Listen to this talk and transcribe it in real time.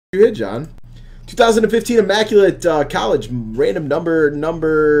You hit, John. 2015 Immaculate College random number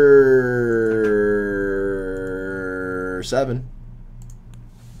 7.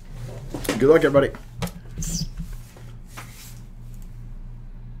 Good luck, everybody.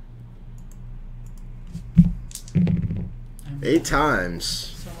 Eight times.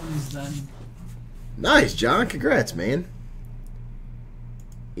 Someone is done. Nice, John. Congrats, man.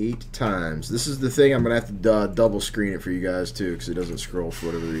 8 times. This is the thing. I'm going to have to double screen it for you guys, too, because it doesn't scroll for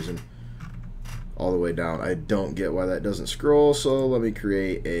whatever reason. All the way down. I don't get why that doesn't scroll, so let me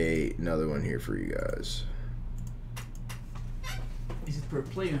create another one here for you guys. Is it per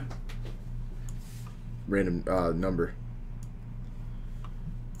player? Random number.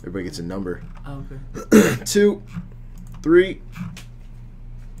 Everybody gets a number. Oh, okay. 2, 3,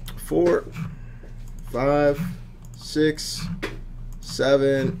 4, 5, 6,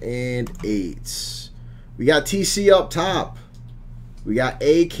 7, and 8. We got TC up top. We got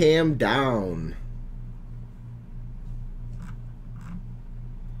A Cam down.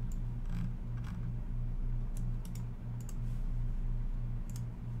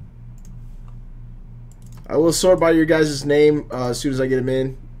 I will sort by your guys' name as soon as I get them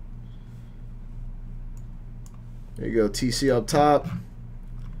in. There you go. TC up top.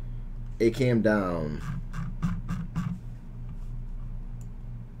 A Cam down.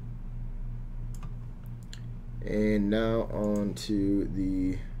 And now on to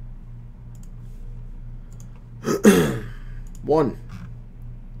the 1,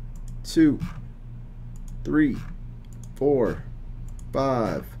 2, 3, 4,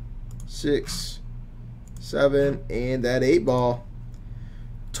 5, 6, 7, and that 8 ball.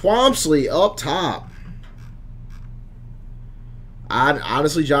 Twomsley up top.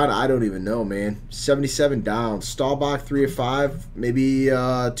 Honestly, John, I don't even know, man. 77 down. Staubach 3 of 5. Maybe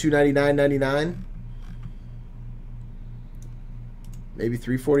 299.99. Maybe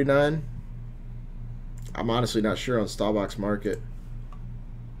 349. I'm honestly not sure on Staubach's market.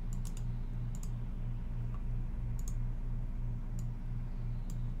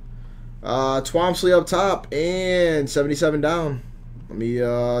 Twomsley up top and 77 down. Let me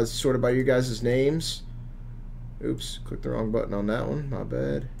sort it by you guys' names. Oops, clicked the wrong button on that one. My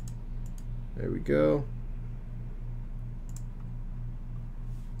bad. There we go.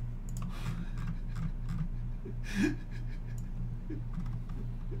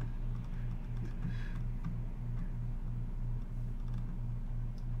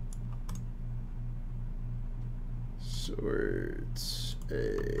 Swords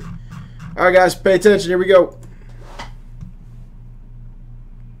A. All right, guys, pay attention. Here we go.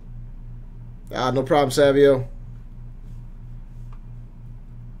 No problem, Savio.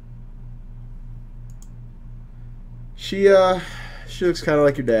 She looks kind of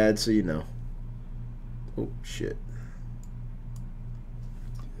like your dad, so you know. Oh shit.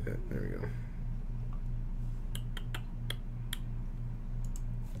 Yeah, there we go.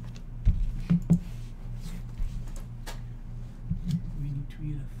 We need to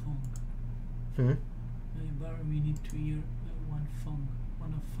hear a funk. We need to hear one funk.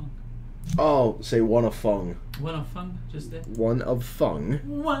 One of funk. Oh, say one of fung. One of funk, just that. One of fung.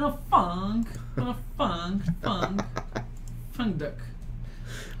 One of funk. One of funk. Funk. Funk duck.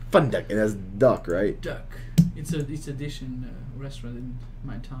 Fun duck. It has duck, right? Duck. It's a dish in a restaurant in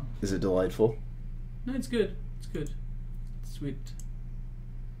my town. Is it delightful? No, it's good. It's good. Sweet.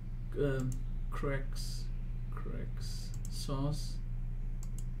 Cracks sauce.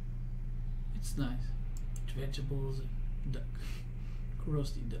 It's nice. Vegetables, duck,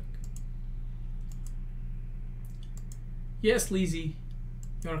 roasty duck. Yes, Lizzie,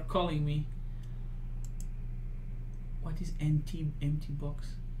 you are calling me. What is empty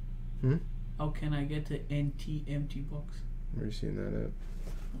box? How can I get an empty box? Where are you seeing that at?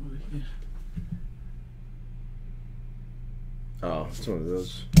 Over here. Oh, it's one of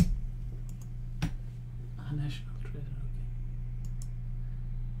those. National Treasure. Okay.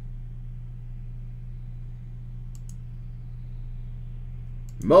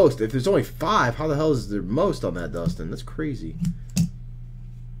 Most. If there's only 5, how the hell is there most on that, Dustin? That's crazy.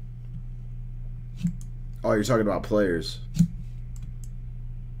 Oh, you're talking about players.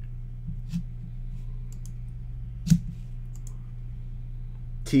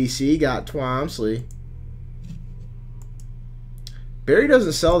 TC got Twomsley. Barry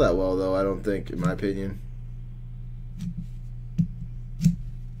doesn't sell that well, though, I don't think, in my opinion.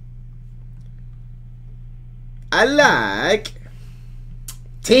 I like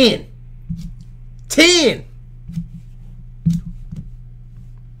 10. 10.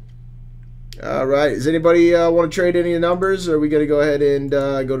 All right. Does anybody want to trade any of the numbers, or are we going to go ahead and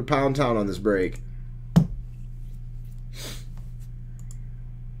go to Pound Town on this break?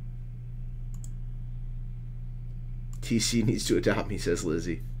 TC needs to adopt me, says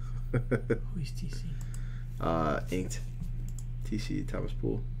Lizzie. Who is TC? Inked. TC, Thomas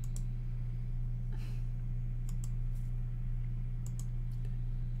Poole.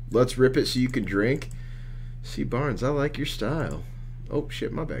 Let's rip it so you can drink. C. Barnes, I like your style. Oh,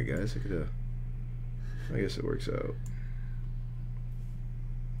 shit, my bad, guys. I guess it works out.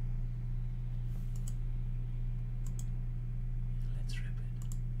 Let's rip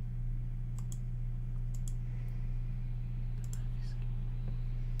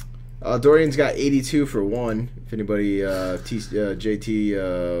it. Dorian's got 82 for 1. If anybody,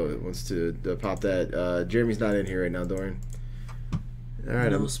 JT wants to pop that. Jeremy's not in here right now, Dorian. All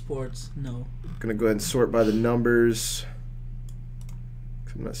right, no sports, no. Gonna go ahead and sort by the numbers.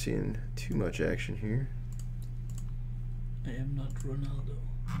 I'm not seeing too much action here. I am not Ronaldo.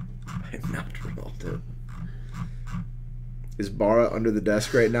 I am not Ronaldo. Is Bara under the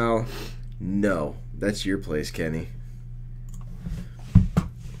desk right now? No. That's your place, Kenny.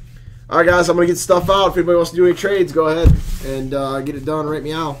 Alright, guys, I'm going to get stuff out. If anybody wants to do any trades, go ahead and get it done right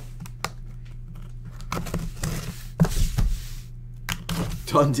meow.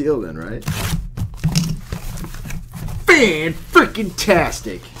 Done deal then, right?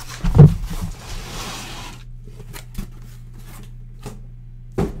 Fan-freaking-tastic!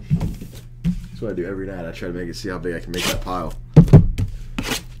 That's what I do every night. I try to see how big I can make that pile.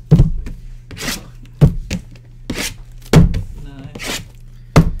 Nice.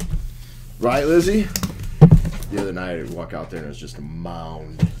 Right, Lizzie? The other night I walk out there and it was just a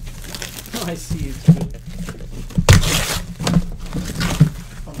mound. Oh, I see it too.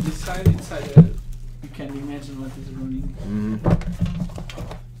 From this side, inside, you can imagine what is running.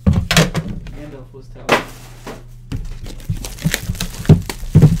 Gandalf was telling me.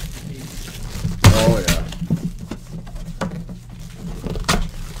 Oh, yeah.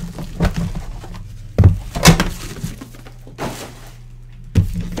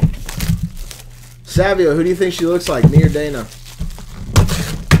 Savio, who do you think she looks like, me or Dana?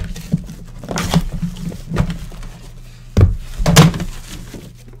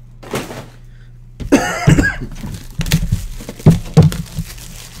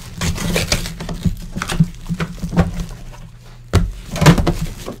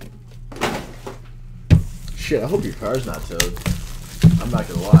 Shit, I hope your car's not towed. I'm not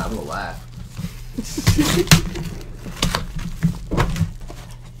gonna lie, I'm gonna laugh.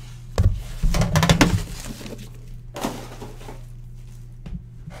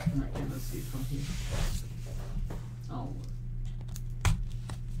 I cannot see it from here. Oh.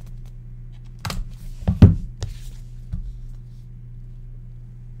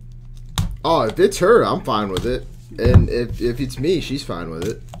 Oh, if it's her, I'm fine with it. And if it's me, she's fine with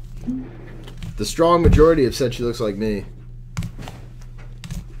it. The strong majority have said she looks like me.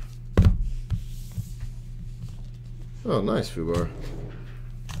 Oh, nice, Fubar.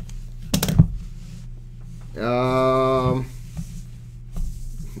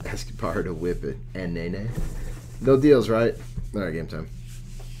 Ask Bar to whip it. And Nene. No deals, right? Alright, game time.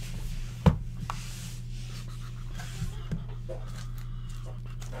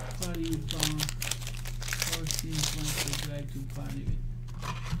 Party with Tom. Or seems like the guy to party with.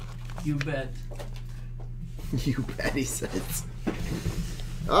 You bet. You bet, he says.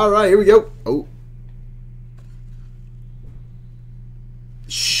 Alright, here we go. Oh.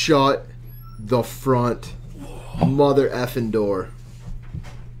 Shut the front mother effing door.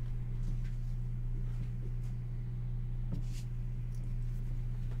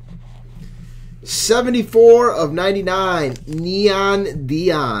 $74 of 99. Neon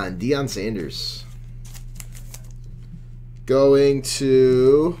Deion Sanders. Going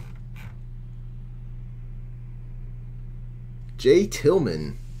to Jay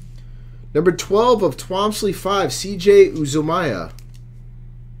Tillman. Number 12 of Twomsley 5, CJ Uzumaya.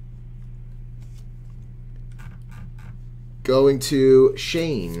 Going to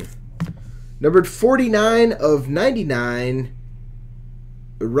Shane. Numbered 49 of 99,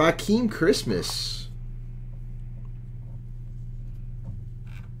 Raheem Christmas. I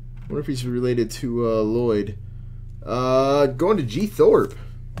wonder if he's related to Lloyd. Going to G. Thorpe.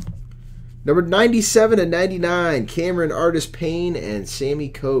 Numbered 97 and 99, Cameron Artis Payne and Sammy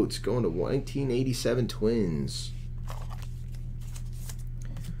Coates. Going to 1987 Twins.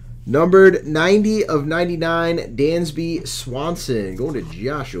 Numbered 90 of 99, Dansby Swanson. Going to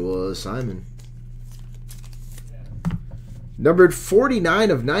Joshua Simon. Numbered 49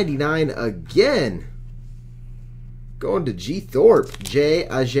 of 99 again. Going to G. Thorpe. J.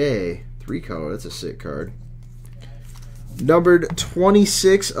 Ajay. 3-color. That's a sick card. Numbered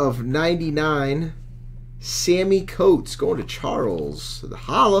 26 of 99, Sammy Coates. Going to Charles. The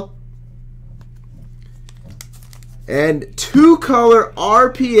Holla. And 2-color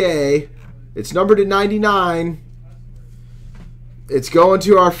RPA. It's numbered to 99. It's going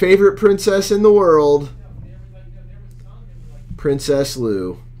to our favorite princess in the world, Princess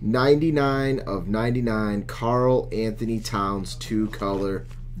Lou. 99 of 99. Carl Anthony Towns, 2-color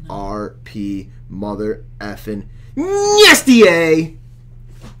RP mother effing nasty.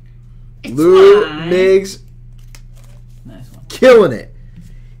 Lou Miggs, Nice one. killing it.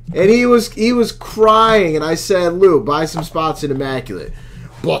 And he was crying, and I said, Lou, buy some spots in Immaculate.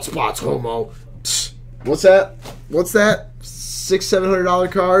 Blood spots, homo. Psst. What's that? What's that?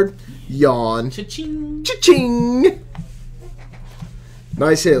 $600-700 card? Yawn. Cha-ching. Cha-ching.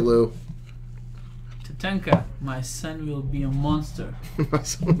 Nice hit, Lou. Tatanka, my son will be a monster. My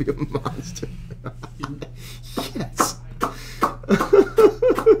son will be a monster. Yes.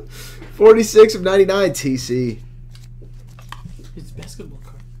 46 of 99, TC. It's a basketball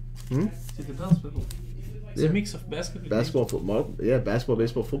card. Hmm? It's a basketball. It's Yeah. a mix of basketball. Basketball, football. Yeah, basketball,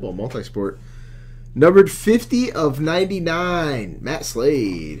 baseball, football, multi-sport. Numbered 50 of 99, Matt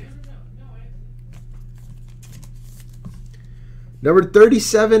Slade. Numbered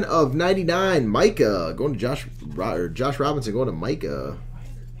 37 of 99, Micah. Going to Josh Robinson, going to Micah.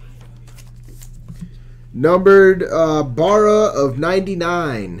 Numbered Barra of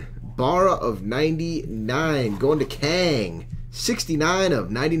 99. Barra of 99. Going to Kang. 69 of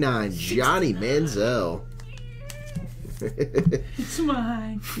 99. Johnny Manziel. It's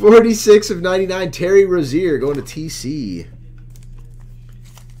mine. 46 of 99. Terry Rozier. Going to TC.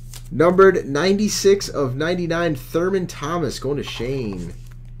 Numbered 96 of 99. Thurman Thomas. Going to Shane.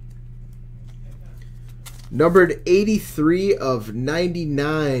 Numbered 83 of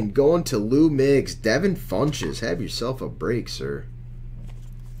 99, going to Lou Miggs. Devin Funches, have yourself a break, sir.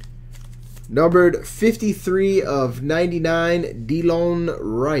 Numbered 53 of 99, Delon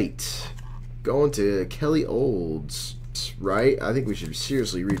Wright, going to Kelly Olds. Right? I think we should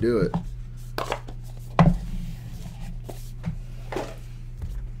seriously redo it.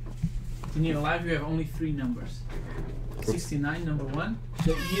 In your life, you have only 3 numbers. 69, number 1.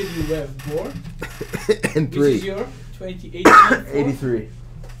 The year you were born. And 3. Which is your 28, 83.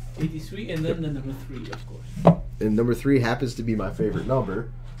 83, and then the number 3, of course. And number 3 happens to be my favorite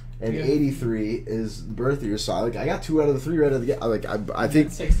number. And Yeah. 83 is the birth year, so I got 2 out of the 3 right out of the gate. I think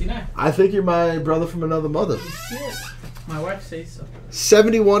 69. I think you're my brother from another mother. Yes. My wife says so.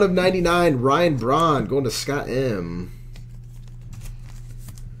 71 of 99, Ryan Braun, going to Scott M.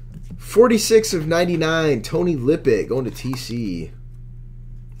 46 of 99, Tony Lippett, going to TC.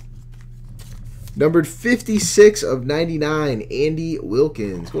 Numbered 56 of 99, Andy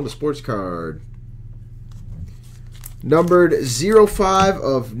Wilkins, going to Sports Card. Numbered 05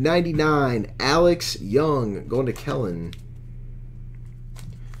 of 99, Alex Young, going to Kellen.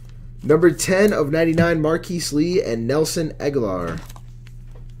 Numbered 10 of 99, Marquise Lee and Nelson Aguilar.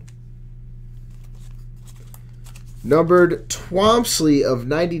 Numbered Twompsley of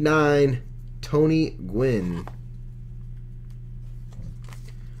 99, Tony Gwynn.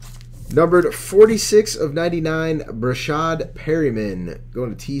 Numbered 46 of 99, Brashad Perryman,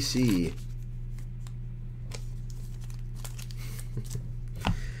 going to TC.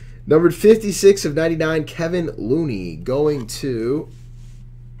 Numbered 56 of 99, Kevin Looney, going to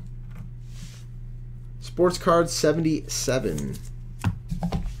Sports Card 77.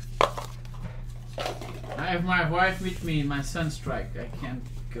 I have my wife with me in my Sunstrike. I can't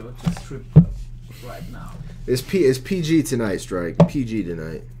go to strip club right now. It's PG tonight, Strike. PG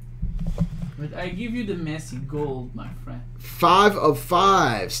tonight. But I give you the messy gold, my friend. 5 of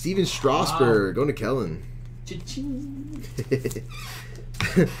 5, Steven Strasburg, going to Kellen. Cha-ching.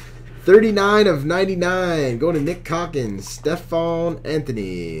 39 of 99, going to Nick Calkins, Stephon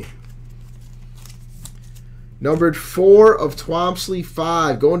Anthony. Numbered 4 of Twompsley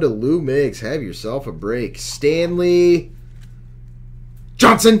 5, going to Lou Miggs. Have yourself a break. Stanley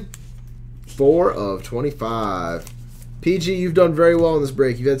Johnson, 4 of 25. PG, you've done very well in this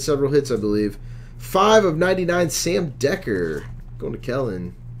break. You've had several hits, I believe. 5 of 99, Sam Decker, going to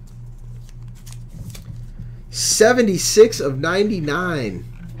Kellen. 76 of 99,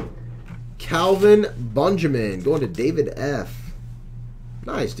 Calvin Benjamin, going to David F.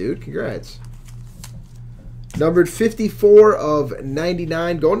 Nice, dude. Congrats. Numbered 54 of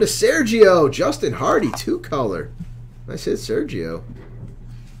 99, going to Sergio. Justin Hardy, 2-color. Nice hit, Sergio.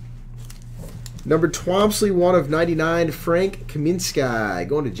 Numbered Twompsley, 1 of 99, Frank Kaminsky,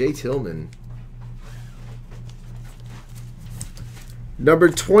 going to Jay Tillman.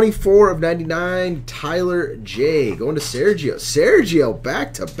 Numbered 24 of 99, Tyler J, going to Sergio. Sergio,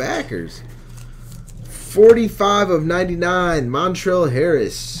 back-to-backers. 45 of 99, Montrell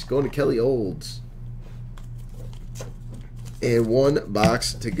Harris, going to Kelly Olds. And 1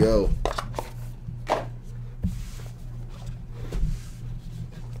 box to go.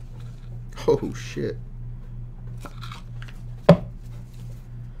 Oh, shit.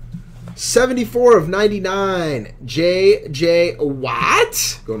 74 of 99. J.J.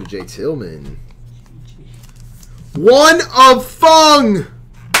 Watt. Going to Jay Tillman. 1 of Fung.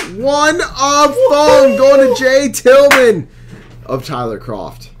 1 of Fung. Going to Jay Tillman of Tyler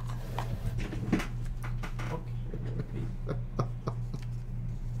Croft.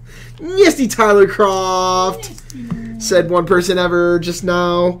 Yesty Tyler Croft. Said one person ever just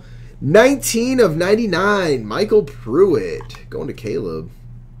now. 19 of 99. Michael Pruitt. Going to Caleb.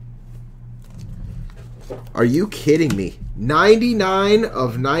 Are you kidding me? 99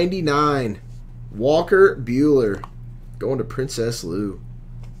 of 99. Walker Bueller. Going to Princess Lou.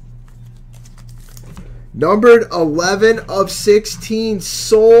 Numbered 11 of 16.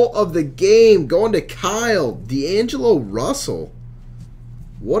 Soul of the Game. Going to Kyle. D'Angelo Russell.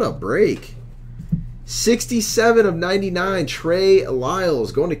 What a break. 67 of 99. Trey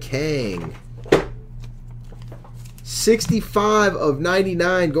Lyles. Going to Kang. 65 of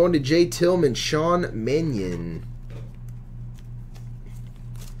 99 going to Jay Tillman, Sean Mannion.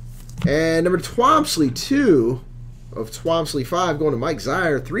 And number Twomsley 2 of Twomsley 5 going to Mike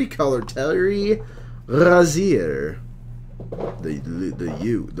Zier. 3-color Terry Razier.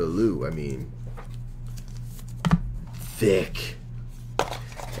 The Lou, I mean. Thick.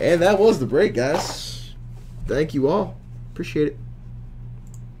 And that was the break, guys. Thank you all. Appreciate it.